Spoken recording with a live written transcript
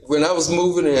When I was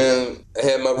moving in, I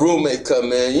had my roommate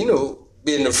come in,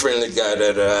 being the friendly guy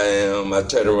that I am. I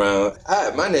turned around. Hi,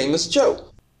 my name is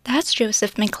Joe. That's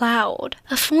Joseph McLeod,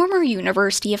 a former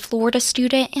University of Florida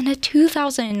student in a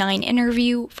 2009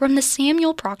 interview from the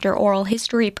Samuel Proctor Oral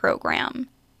History Program.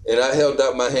 And I held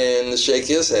out my hand to shake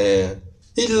his hand.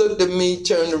 He looked at me,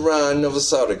 turned around, never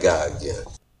saw the guy again.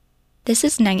 This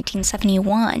is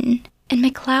 1971, and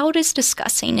McLeod is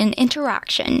discussing an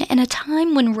interaction in a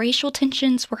time when racial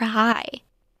tensions were high.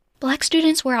 Black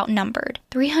students were outnumbered,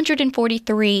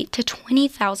 343 to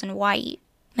 20,000 white.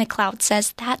 McLeod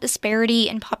says that disparity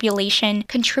in population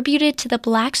contributed to the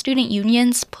Black student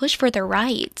union's push for their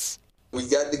rights. We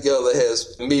got together,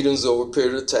 had meetings over a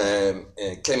period of time,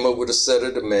 and came up with a set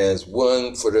of demands.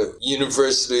 One, for the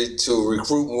university to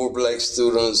recruit more Black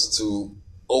students, to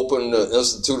open the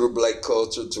Institute of Black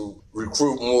Culture, to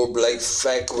recruit more Black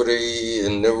faculty,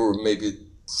 and there were maybe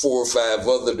 4 or 5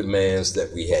 other demands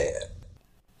that we had.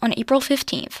 On April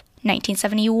 15th,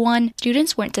 1971,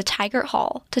 students went to Taggart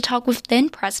Hall to talk with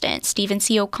then-President Stephen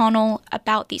C. O'Connell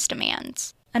about these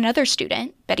demands. Another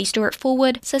student, Betty Stewart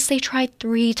Fullwood, says they tried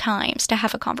 3 times to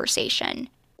have a conversation.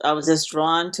 I was just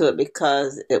drawn to it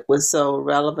because it was so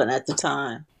relevant at the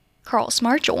time. Carl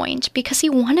Smart joined because he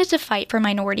wanted to fight for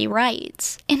minority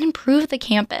rights and improve the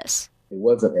campus. It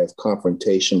wasn't as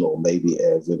confrontational maybe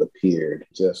as it appeared.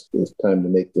 Just it's time to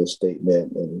make this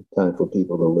statement and time for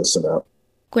people to listen up.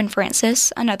 Gwen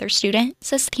Francis, another student,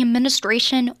 says the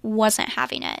administration wasn't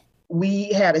having it.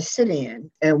 We had a sit-in,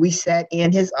 and we sat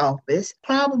in his office,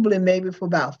 probably maybe for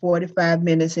about 45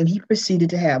 minutes, and he proceeded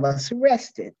to have us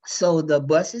arrested. So the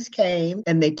buses came,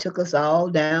 and they took us all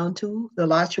down to the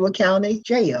Alachua County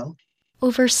Jail.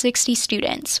 Over 60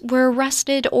 students were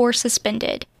arrested or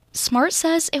suspended. Smart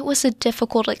says it was a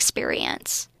difficult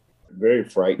experience. Very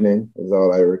frightening is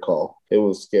all I recall. It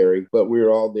was scary, but we were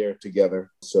all there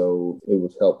together, so it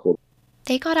was helpful.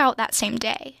 They got out that same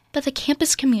day, but the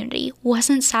campus community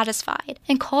wasn't satisfied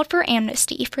and called for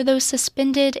amnesty for those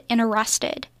suspended and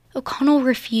arrested. O'Connell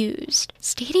refused,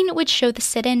 stating it would show the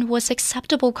sit-in was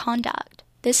acceptable conduct.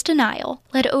 This denial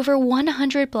led over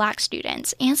 100 Black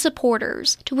students and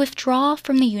supporters to withdraw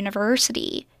from the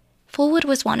university. Fullwood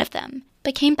was one of them,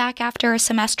 but came back after a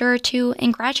semester or 2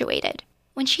 and graduated.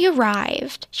 When she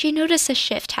arrived, she noticed a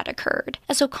shift had occurred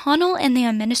as O'Connell and the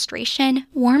administration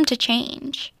warmed to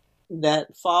change.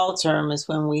 That fall term is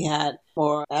when we had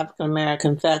more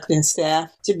African-American faculty and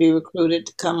staff to be recruited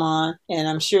to come on, and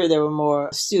I'm sure there were more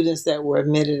students that were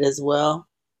admitted as well.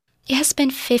 It has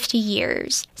been 50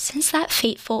 years since that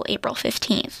fateful April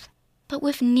 15th, but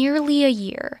with nearly a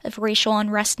year of racial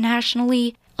unrest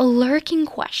nationally, a lurking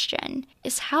question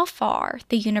is how far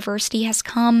the university has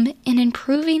come in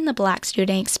improving the Black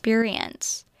student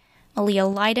experience. Malia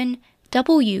Leiden,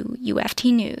 WUFT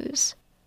News.